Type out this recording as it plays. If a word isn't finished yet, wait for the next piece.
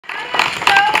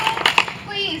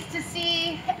pleased to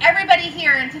see everybody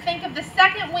here and to think of the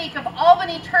second week of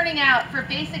Albany turning out for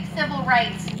basic civil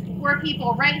rights for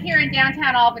people right here in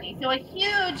downtown Albany. So a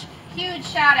huge, huge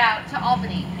shout out to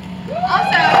Albany.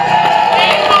 Also,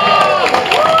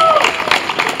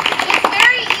 it's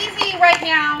very easy right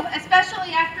now,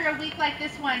 especially after a week like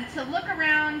this one, to look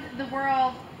around the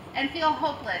world and feel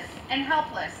hopeless and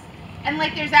helpless and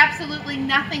like there's absolutely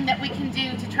nothing that we can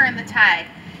do to turn the tide.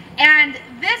 And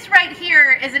this right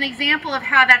here is an example of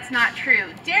how that's not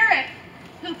true. Derek,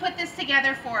 who put this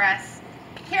together for us,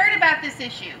 cared about this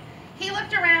issue. He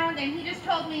looked around and he just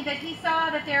told me that he saw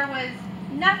that there was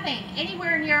nothing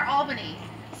anywhere near Albany.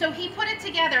 So he put it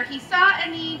together. He saw a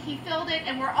need, he filled it,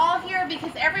 and we're all here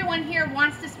because everyone here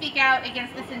wants to speak out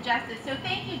against this injustice. So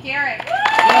thank you, Derek. And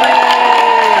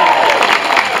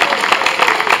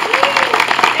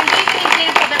being an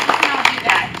example that we can all do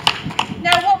that.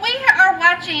 Now, what we are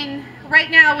watching right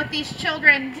now with these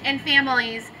children and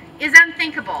families is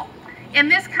unthinkable in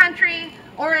this country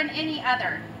or in any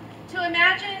other. To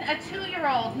imagine a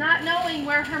 2-year-old not knowing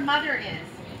where her mother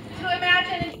is. To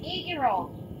imagine an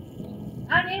 8-year-old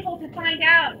unable to find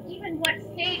out even what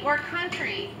state or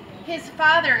country his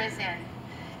father is in.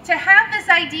 To have this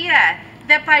idea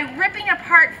that by ripping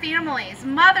apart families,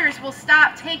 mothers will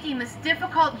stop taking this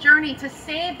difficult journey to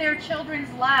save their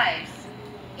children's lives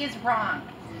is wrong.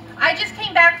 I just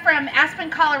came back from Aspen,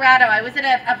 Colorado. I was at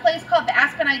a place called the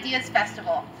Aspen Ideas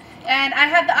Festival, and I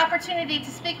had the opportunity to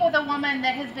speak with a woman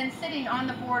that has been sitting on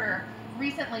the border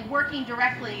recently, working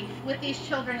directly with these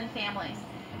children and families.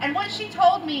 And what she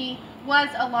told me was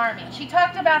alarming. She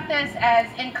talked about this as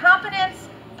incompetence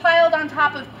piled on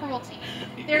top of cruelty.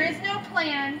 There is no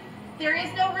plan. There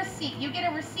is no receipt. You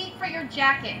get a receipt for your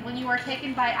jacket when you are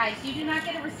taken by ICE. You do not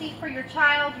get a receipt for your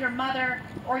child, your mother,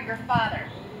 or your father.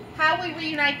 How we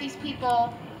reunite these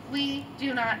people, we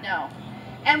do not know.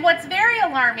 And what's very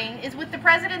alarming is with the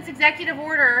President's executive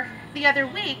order the other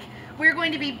week, we're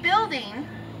going to be building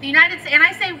the United States, and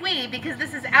I say we because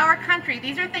this is our country.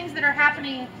 These are things that are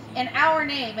happening in our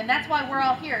name, and that's why we're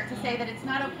all here, to say that it's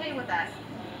not okay with us.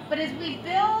 But as we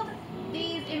build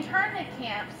these internment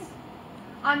camps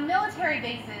on military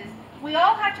bases, we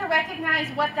all have to recognize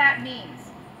what that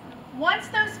means. Once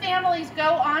those families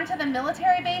go onto the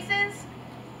military bases,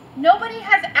 nobody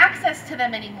has access to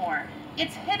them anymore.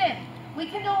 It's hidden. We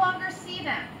can no longer see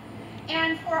them.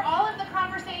 And for all of the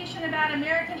conversation about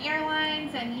American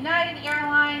Airlines and United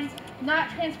Airlines not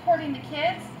transporting the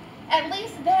kids, at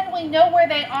least then we know where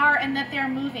they are and that they're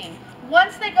moving.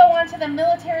 Once they go onto the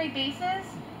military bases,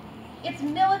 it's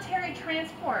military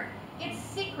transport. It's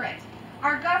secret.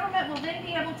 Our government will then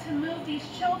be able to move these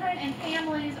children and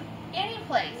families any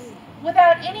place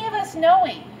without any of us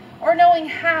knowing or knowing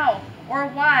how or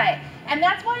why. And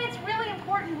that's why it's really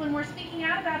important when we're speaking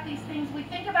out about these things, we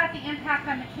think about the impact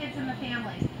on the kids and the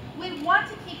families. We want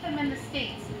to keep them in the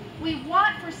states. We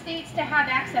want for states to have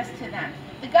access to them.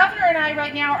 The governor and I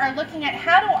right now are looking at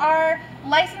how do our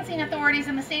licensing authorities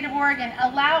in the state of Oregon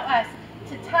allow us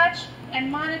to touch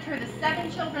and monitor the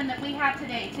 7 children that we have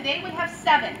today. Today we have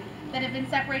 7 that have been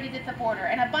separated at the border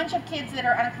and a bunch of kids that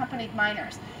are unaccompanied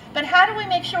minors. But how do we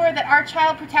make sure that our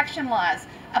child protection laws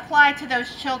apply to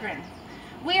those children?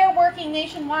 We are working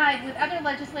nationwide with other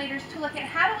legislators to look at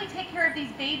how do we take care of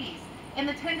these babies in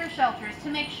the tender shelters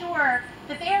to make sure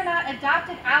that they are not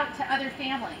adopted out to other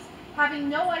families, having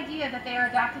no idea that they are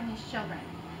adopting these children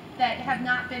that have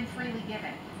not been freely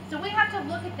given. So we have to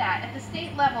look at that at the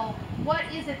state level. What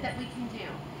is it that we can do?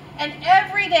 And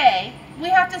every day we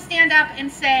have to stand up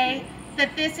and say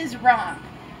that this is wrong,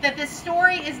 that this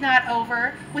story is not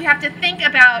over. We have to think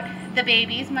about the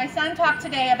babies. My son talked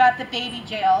today about the baby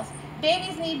jails.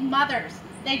 Babies need mothers.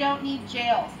 They don't need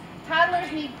jails.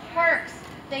 Toddlers need parks.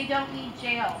 They don't need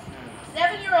jails.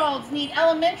 7-year-olds need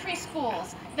elementary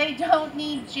schools. They don't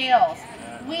need jails.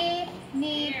 We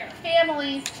need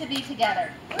families to be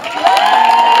together.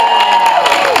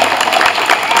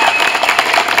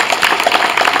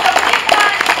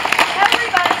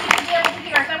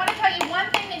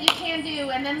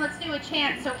 And then let's do a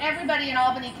chant so everybody in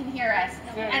Albany can hear us.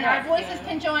 And our voices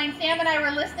can join. Sam and I were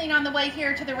listening on the way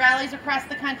here to the rallies across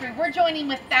the country. We're joining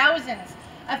with thousands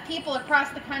of people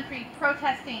across the country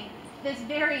protesting this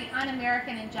very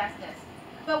un-American injustice.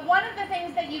 But one of the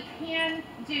things that you can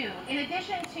do, in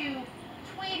addition to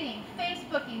tweeting,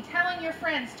 Facebooking, telling your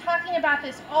friends, talking about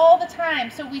this all the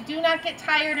time so we do not get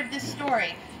tired of this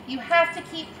story, you have to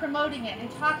keep promoting it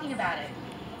and talking about it.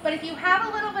 But if you have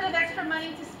a little bit of extra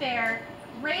money to spare,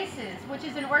 RACES, which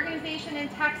is an organization in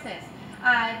Texas,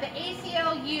 the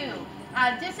ACLU,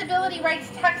 Disability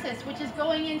Rights Texas, which is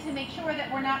going in to make sure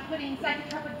that we're not putting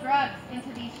psychotropic drugs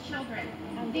into these children.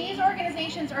 these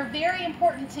organizations are very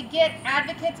important to get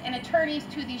advocates and attorneys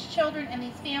to these children and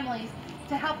these families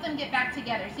to help them get back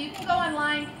together. So you can go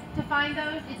online to find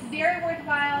those. It's very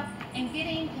worthwhile, and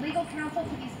getting legal counsel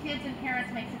to these kids and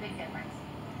parents makes a big difference.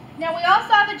 Now, we all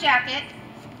saw the jacket,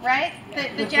 right?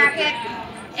 The jacket.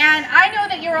 And I know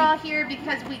that you're all here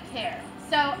because we care.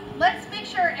 So let's make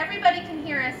sure everybody can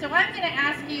hear us. So I'm going to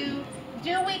ask you,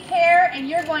 do we care? And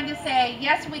you're going to say,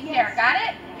 yes, we care. Got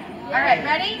it? All right,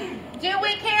 ready? Do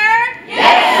we care?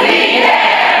 Yes, we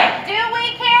care. Do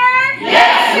we care?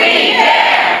 Yes, we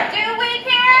care. Do we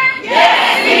care?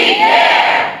 Yes, we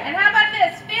care. And how about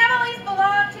this? Families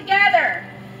belong together.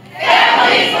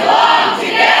 Families belong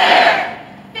together.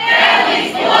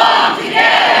 Families belong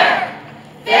together.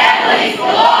 Families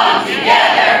belong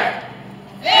together.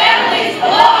 Families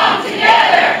belong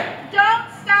together. Don't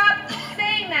stop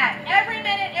saying that. Every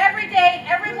minute, every day,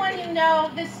 everyone you know,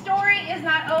 this story is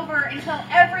not over until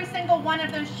every single one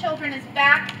of those children is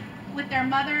back with their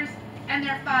mothers and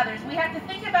their fathers. We have to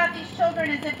think about these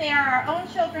children as if they are our own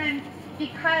children,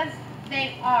 because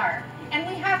they are. And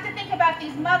we have to think about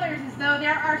these mothers as though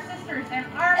they're our sisters and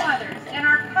our mothers and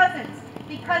our cousins,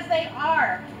 because they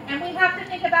are. And we have to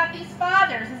think about these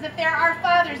fathers as if they're our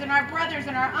fathers and our brothers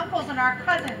and our uncles and our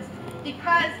cousins,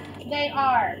 because they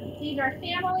are. These are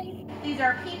families, these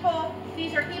are people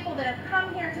that have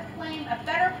come here to claim a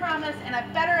better promise and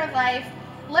a better life.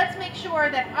 Let's make sure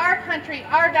that our country,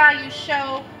 our values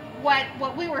show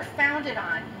what we were founded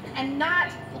on, and not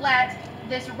let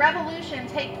this revolution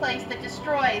take place that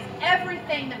destroys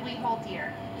everything that we hold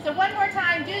dear. So one more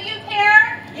time, do you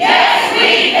care? Yes,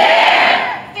 we care.